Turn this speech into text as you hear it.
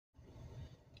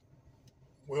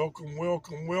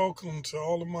Welcome to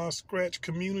all of my scratch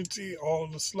community, all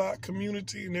of the slot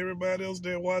community, and everybody else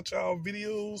that watch our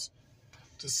videos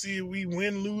to see if we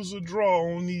win, lose, or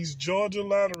draw on these Georgia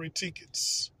lottery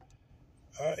tickets.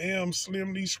 I am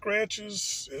Slim D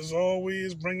Scratchers, as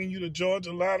always, bringing you the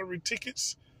Georgia lottery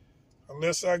tickets.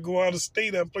 Unless I go out of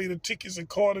state, I play the tickets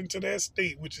according to that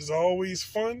state, which is always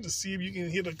fun to see if you can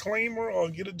hit a claimer or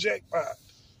get a jackpot.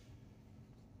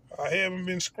 I haven't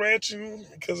been scratching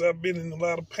because I've been in a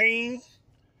lot of pain.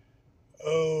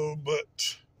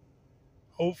 But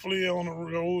hopefully on the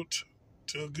road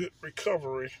to a good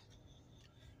recovery.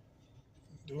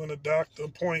 Doing the doctor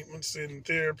appointments and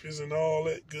therapies and all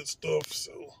that good stuff.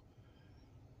 So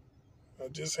I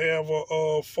just have a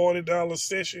 $40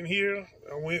 session here.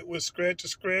 I went with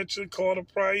Scratcher, Carter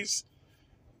Price,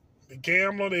 the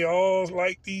Gambler. They all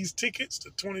like these tickets,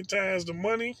 the 20 times the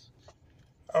money.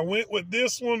 I went with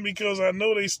this one because I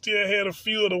know they still had a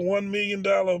few of the $1 million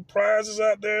prizes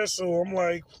out there. So I'm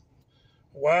like,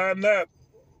 why not?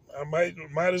 I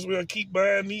might as well keep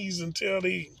buying these until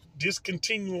they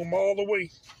discontinue them all the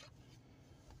way.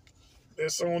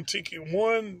 That's on ticket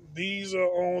 1. These are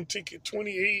on ticket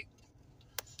 28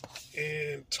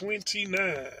 and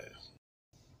 29.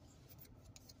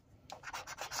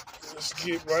 Let's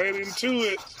get right into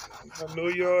it. I know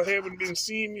y'all haven't been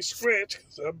seeing me scratch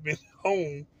because I've been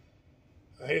home.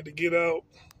 I had to get out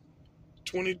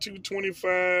 22,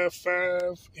 25,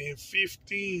 5, and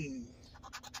 15.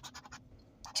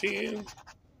 10,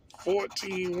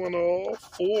 14, 1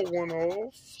 off, 4, 1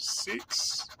 off,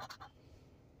 6,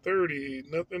 30,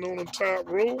 nothing on the top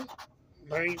row,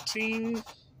 19,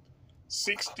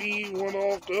 16, 1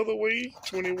 off the other way,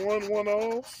 21, 1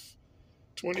 off,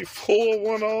 24,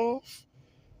 1 off,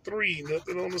 3,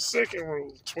 nothing on the second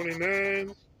row,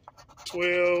 29,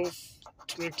 12,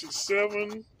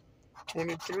 27,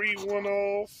 23, 1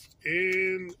 off,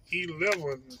 and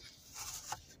 11.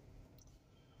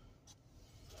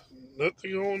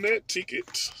 Nothing on that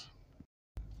ticket.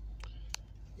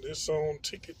 This on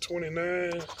ticket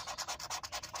 29.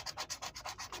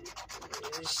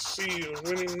 Let's see the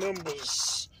winning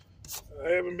numbers. I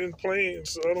haven't been playing,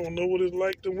 so I don't know what it's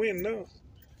like to win now.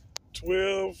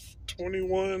 12,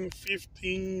 21,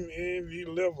 15, and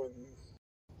 11.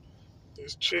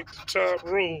 Let's check the top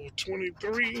row.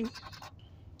 23,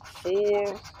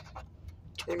 4,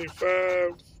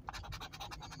 25,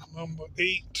 number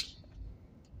 8.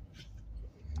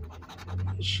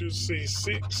 I should say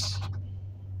 6,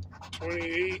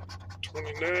 28,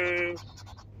 29,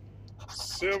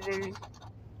 7,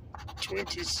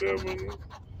 27,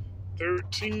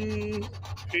 13,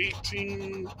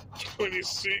 18,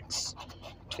 26,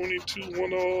 22,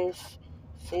 1 off,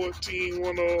 14,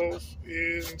 1 off,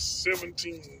 and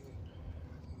 17.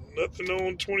 Nothing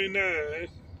on 29.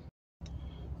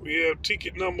 We have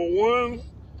ticket number 1.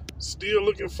 Still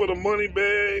looking for the money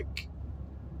bag.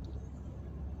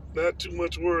 Not too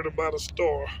much worried about a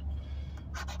star.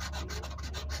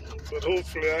 But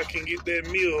hopefully I can get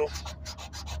that meal.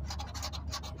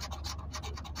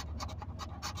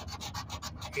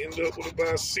 End up with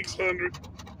about 600,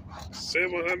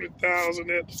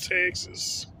 700,000 after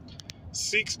taxes.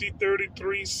 60,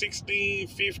 33, 16,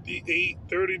 58,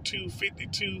 32,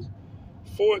 52,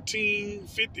 14,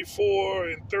 54,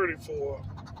 and 34.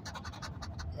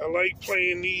 I like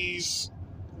playing these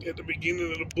at the beginning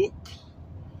of the book.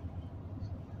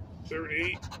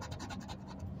 38.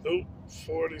 Nope.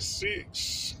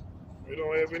 46. We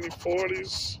don't have any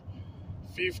 40s.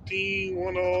 15,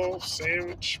 1 off,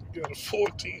 sandwich. We got a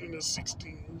 14 and a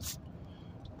 16.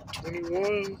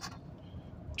 21,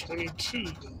 22,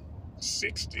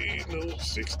 60, no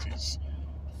 60s.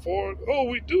 4, oh,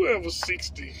 we do have a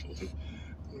 60.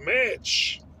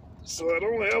 Match. So I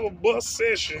don't have a bus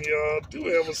session, y'all. I do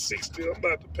have a 60. I'm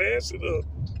about to pass it up.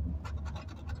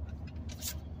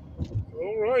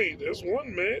 All right, that's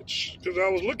one match. Because I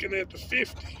was looking at the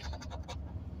 50.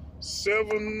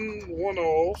 7, 1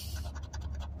 off.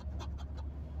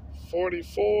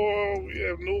 44, we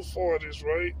have no 40s,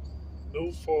 right? No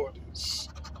 40s.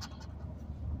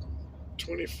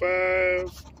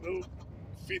 25, no.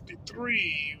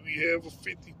 53, we have a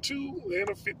 52 and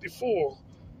a 54.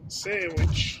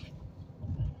 Sandwich.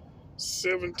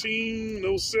 17,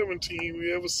 no 17, we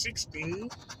have a 16.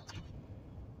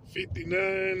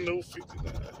 59, no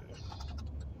 59.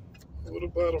 What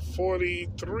about a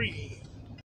 43?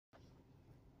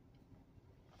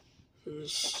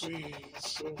 Let's see.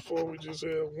 So far, we just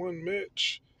have one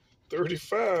match.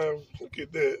 35. Look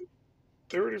at that.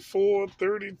 34,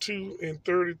 32, and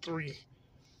 33.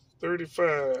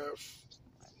 35.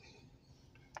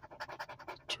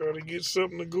 Try to get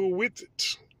something to go with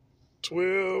it.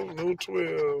 12, no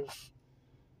 12.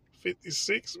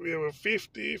 56, we have a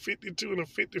 50, 52, and a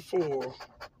 54.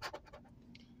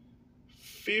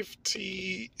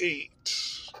 58.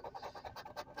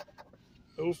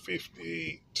 No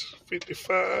 58.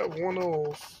 55, one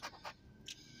off.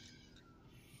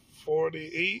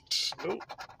 48, nope.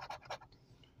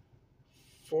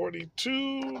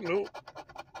 42, nope.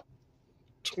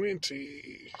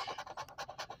 20.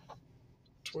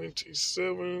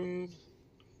 27.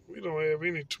 We don't have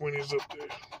any 20s up there.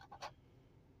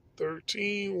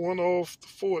 13, one off the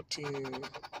 14.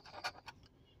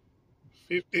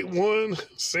 51,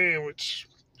 sandwich.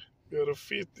 We got a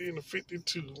 50 and a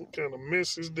 52. What kind of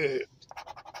mess is that?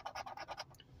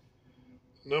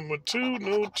 Number 2,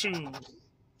 no 2.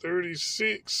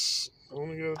 36,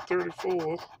 only got a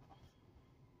 34.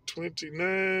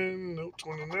 29, no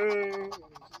 29.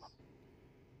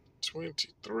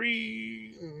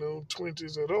 23, no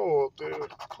 20s at all up there.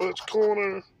 Clutch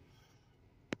corner,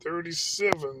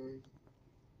 37.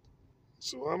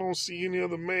 So I don't see any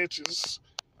other matches.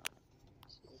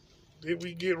 Did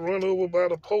we get run over by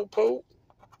the Popo?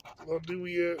 Or do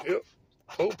we have, yep,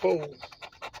 Popo.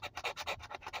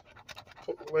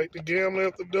 Like the gambler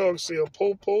at the dog say, a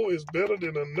Popo is better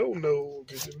than a no-no,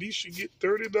 because at least you get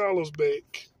 $30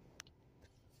 back.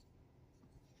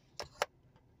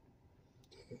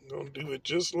 I'm gonna do it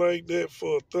just like that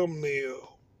for a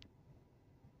thumbnail.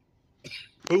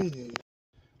 Boom.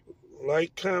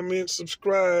 Like, comment,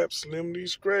 subscribe, Slim D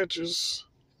Scratchers.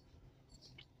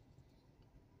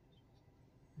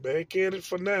 Back at it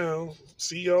for now.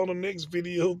 See y'all in the next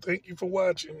video. Thank you for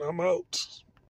watching. I'm out.